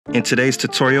In today's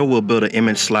tutorial, we'll build an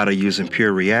image slider using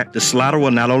pure React. The slider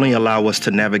will not only allow us to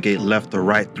navigate left or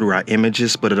right through our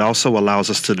images, but it also allows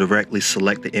us to directly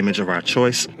select the image of our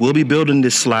choice. We'll be building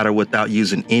this slider without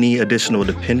using any additional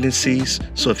dependencies.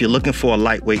 So if you're looking for a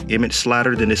lightweight image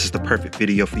slider, then this is the perfect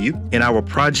video for you. In our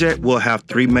project, we'll have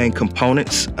three main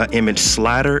components: an image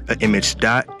slider, an image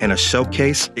dot, and a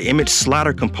showcase. The image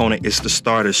slider component is the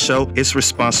starter show. It's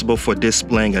responsible for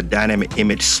displaying a dynamic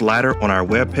image slider on our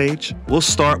web page. We'll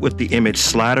start with the image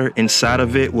slider. Inside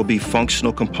of it will be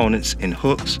functional components and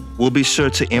hooks. We'll be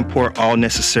sure to import all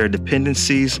necessary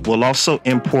dependencies. We'll also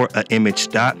import an image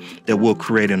dot that we'll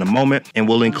create in a moment, and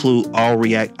we'll include all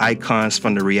React icons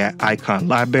from the React icon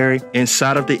library.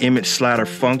 Inside of the image slider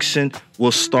function,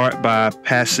 we'll start by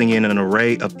passing in an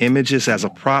array of images as a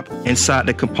prop. Inside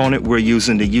the component, we're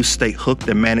using the useState hook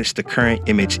to manage the current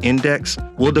image index.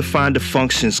 We'll define the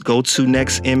functions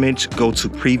goToNextImage,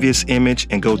 goToPreviousImage,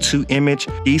 and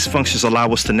goToImage. These functions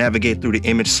allow us to navigate through the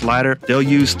image slider. They'll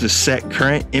use the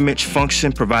setCurrentImage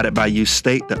function provided by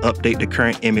useState to update the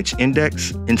current image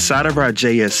index. Inside of our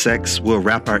JSX, we'll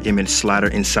wrap our image slider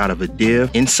inside of a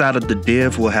div. Inside of the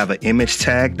div, we'll have an image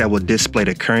tag that will display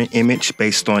the current image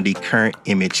based on the current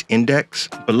image index.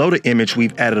 Below the image,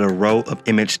 we've added a row of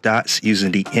image dots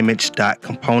using the image dot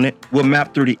component. We'll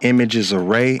map through the images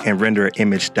array and render an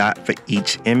image dot for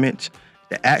each image.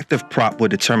 The active prop will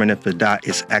determine if the dot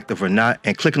is active or not,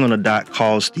 and clicking on the dot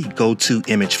calls the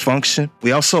goToImage function.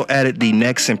 We also added the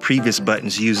next and previous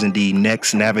buttons using the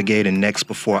next, navigate, and next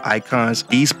before icons.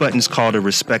 These buttons call the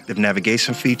respective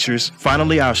navigation features.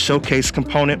 Finally, our showcase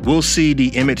component. We'll see the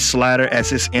image slider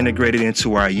as it's integrated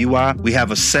into our UI. We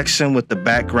have a section with the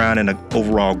background and an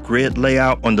overall grid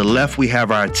layout. On the left, we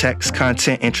have our text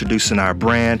content introducing our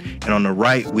brand, and on the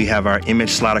right, we have our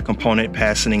image slider component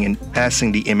passing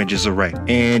the images array.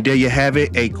 And there you have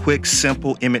it, a quick,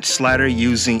 simple image slider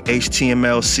using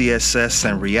HTML, CSS,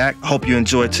 and React. I hope you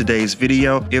enjoyed today's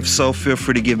video. If so, feel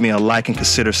free to give me a like and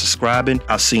consider subscribing.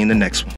 I'll see you in the next one.